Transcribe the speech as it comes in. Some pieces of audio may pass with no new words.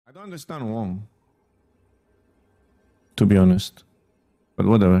I don't understand Wong, to be honest, but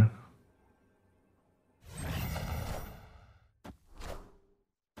whatever.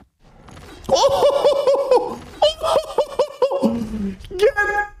 Oh! Get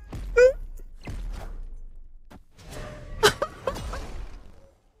it!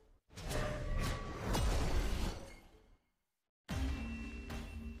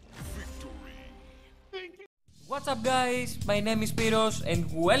 What's up guys, my name is Spyros and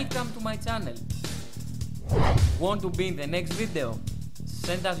welcome to my channel. Want to be in the next video?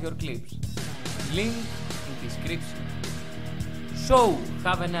 Send us your clips. Link in description. So,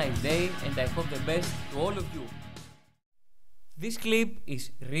 have a nice day and I hope the best to all of you. This clip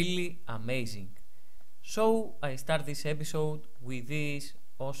is really amazing. So, I start this episode with this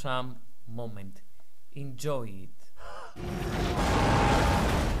awesome moment. Enjoy it.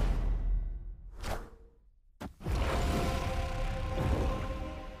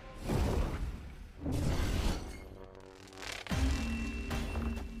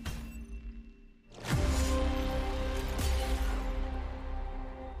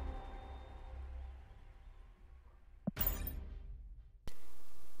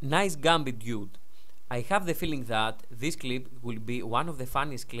 Nice gambit, dude. I have the feeling that this clip will be one of the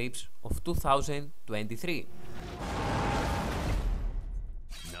funniest clips of 2023.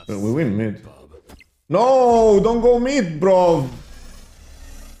 We win mid. No, don't go mid, bro.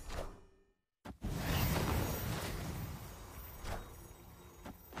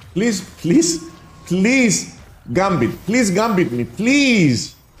 Please, please, please, gambit. Please gambit me,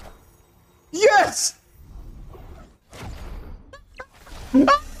 please. Yes!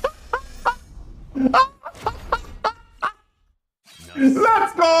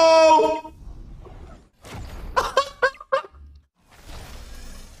 Let's go!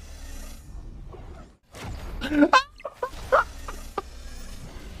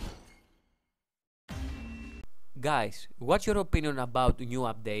 Guys, what's your opinion about the new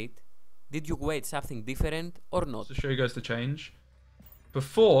update? Did you wait something different or not? To show you guys the change.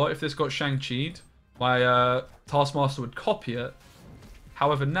 Before, if this got Shang-Chi'd, my Taskmaster would copy it.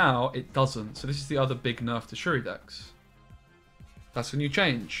 However, now it doesn't. So this is the other big nerf to Shuri decks. That's a new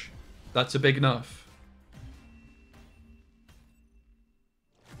change. That's a big nerf.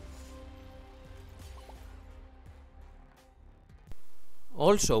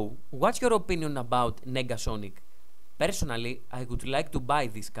 Also, what's your opinion about Negasonic? Personally, I would like to buy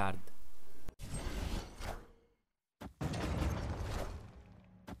this card.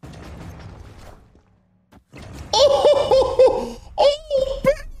 Oh,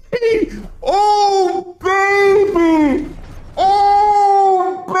 baby! Oh, baby!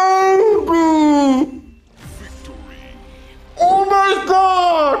 Oh, baby! Oh my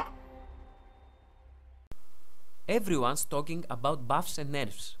god! Everyone's talking about buffs and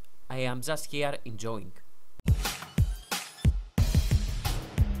nerfs. I am just here enjoying.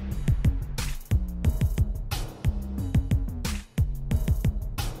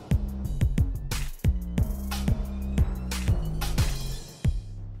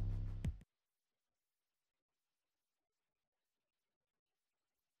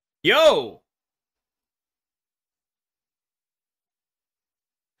 Yo!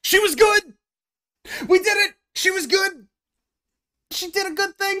 She was good! We did it! She was good! She did a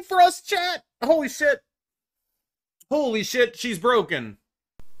good thing for us, chat! Holy shit! Holy shit, she's broken!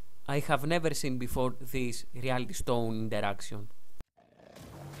 I have never seen before this reality stone interaction.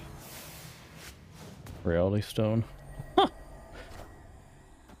 Reality stone.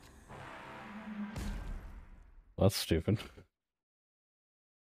 That's stupid.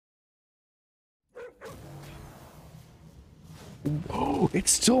 Oh,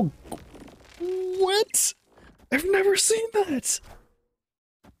 it's still... What? I've never seen that!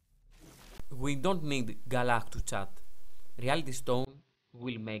 We don't need Galak to chat. Reality stone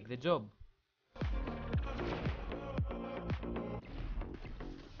will make the job.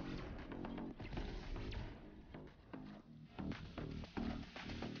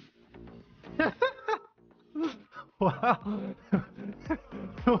 Wow.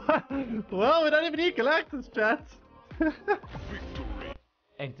 Well, we don't even need Galactus, chat.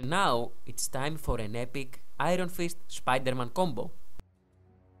 And now it's time for an epic Iron Fist Spider-Man combo.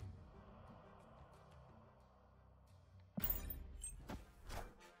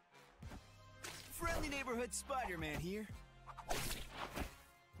 Friendly neighborhood Spider-Man here.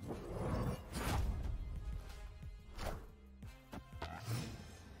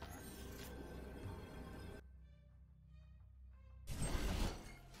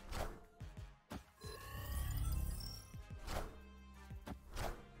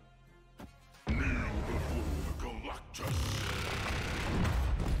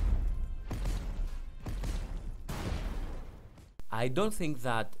 I don't think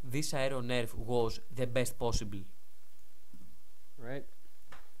that this aero nerf was the best possible. Right?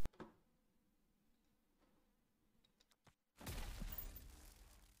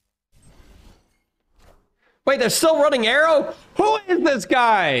 Wait, they're still running arrow? Who is this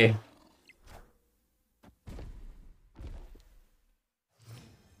guy?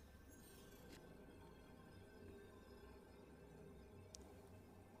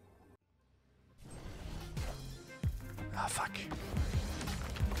 Ah, fuck.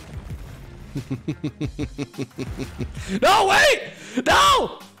 No, wait!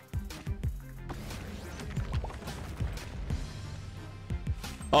 No!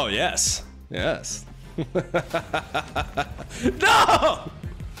 Oh, yes. Yes. No!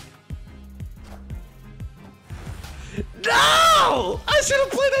 No! I should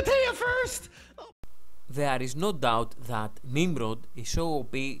have played Atea first! There is no doubt that Nimrod is so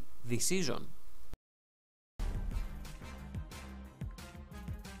OP this season.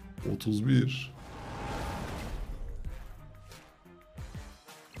 31.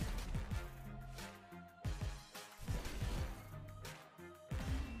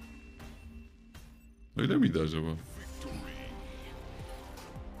 Öyle miydi acaba?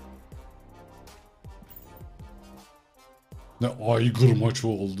 Ne aygır maç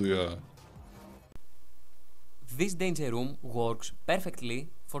oldu ya. This danger room works perfectly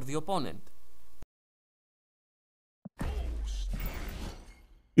for the opponent.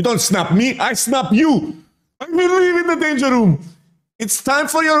 You don't snap me, I snap you! I believe in the danger room! It's time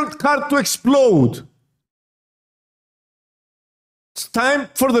for your card to explode! It's time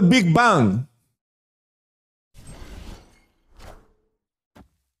for the Big Bang!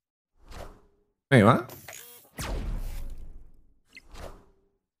 Hey, what?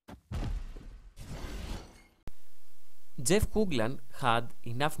 Jeff Kuglan had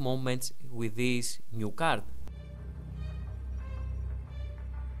enough moments with this new card.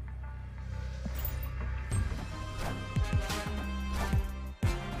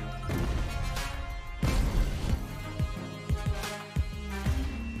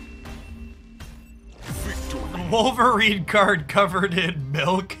 Wolverine card covered in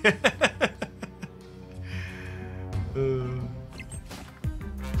milk.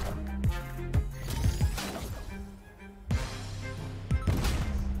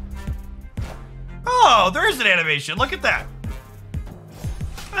 Oh, there is an animation. Look at that.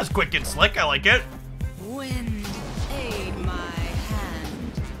 That's quick and slick. I like it. Wind, aid my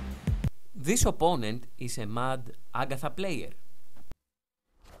hand. This opponent is a mad Agatha player.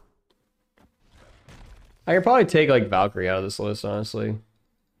 I could probably take like Valkyrie out of this list, honestly.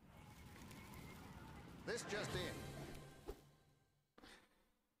 This just in.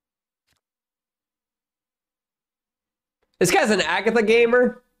 This guy's an Agatha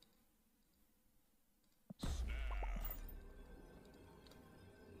gamer?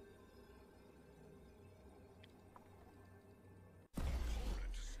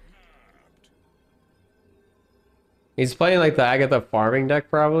 He's playing like the Agatha farming deck,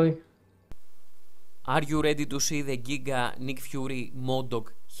 probably. Are you ready to see the Giga Nick Fury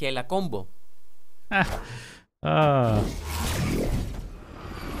Modok Hela combo?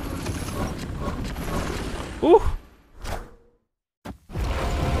 Ooh.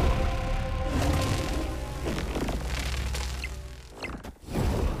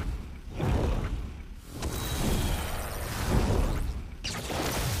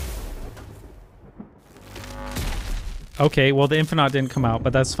 Okay, well the Infinite didn't come out,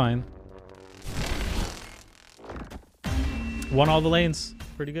 but that's fine. Won all the lanes.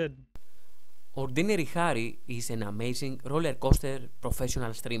 Pretty good. Ordinary Harry is an amazing roller coaster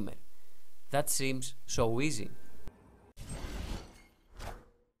professional streamer. That seems so easy.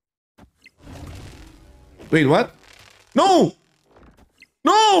 Wait, what? No!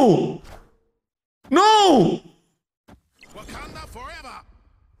 No! No! Wakanda forever.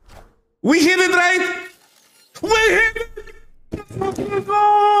 We hit it right! We hit it!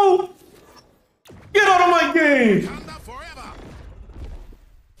 No! Get out of my game! Wakanda forever.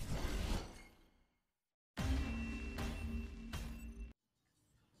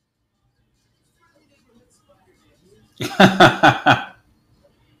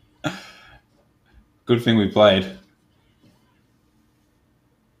 Good thing we played.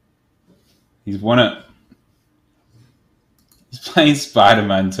 He's won it. He's playing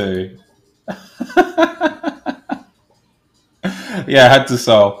Spider-Man too. Yeah, I had to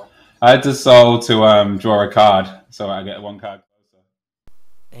soul. I had to soul to draw a card, so I get one card closer.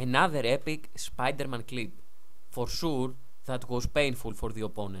 Another epic Spider-Man clip. For sure, that was painful for the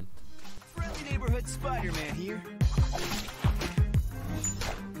opponent. Friendly neighborhood Spider-Man here.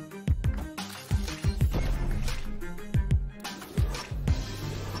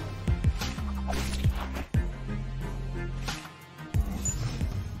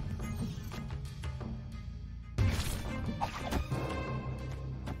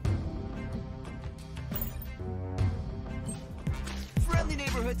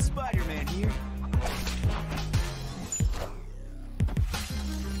 neighborhood Spider-Man here.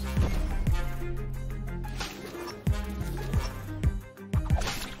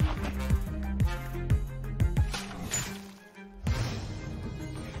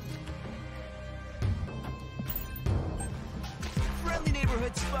 Friendly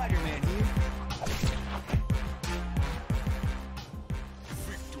neighborhood Spider-Man here.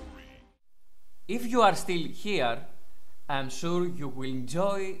 If you are still here, I'm sure you will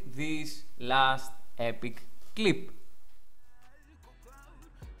enjoy this last epic clip.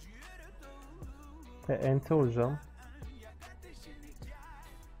 Ente hocam.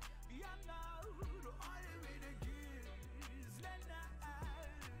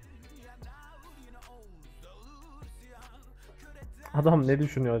 Adam ne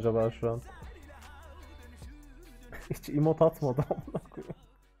düşünüyor acaba şu an? Hiç emot atmadı amına koyayım.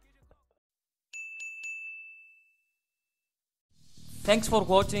 Thanks for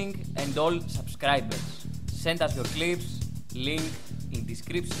watching and all subscribers. Send us your clips, link in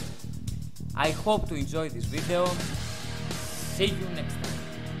description. I hope to enjoy this video. See you next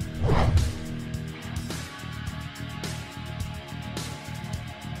time.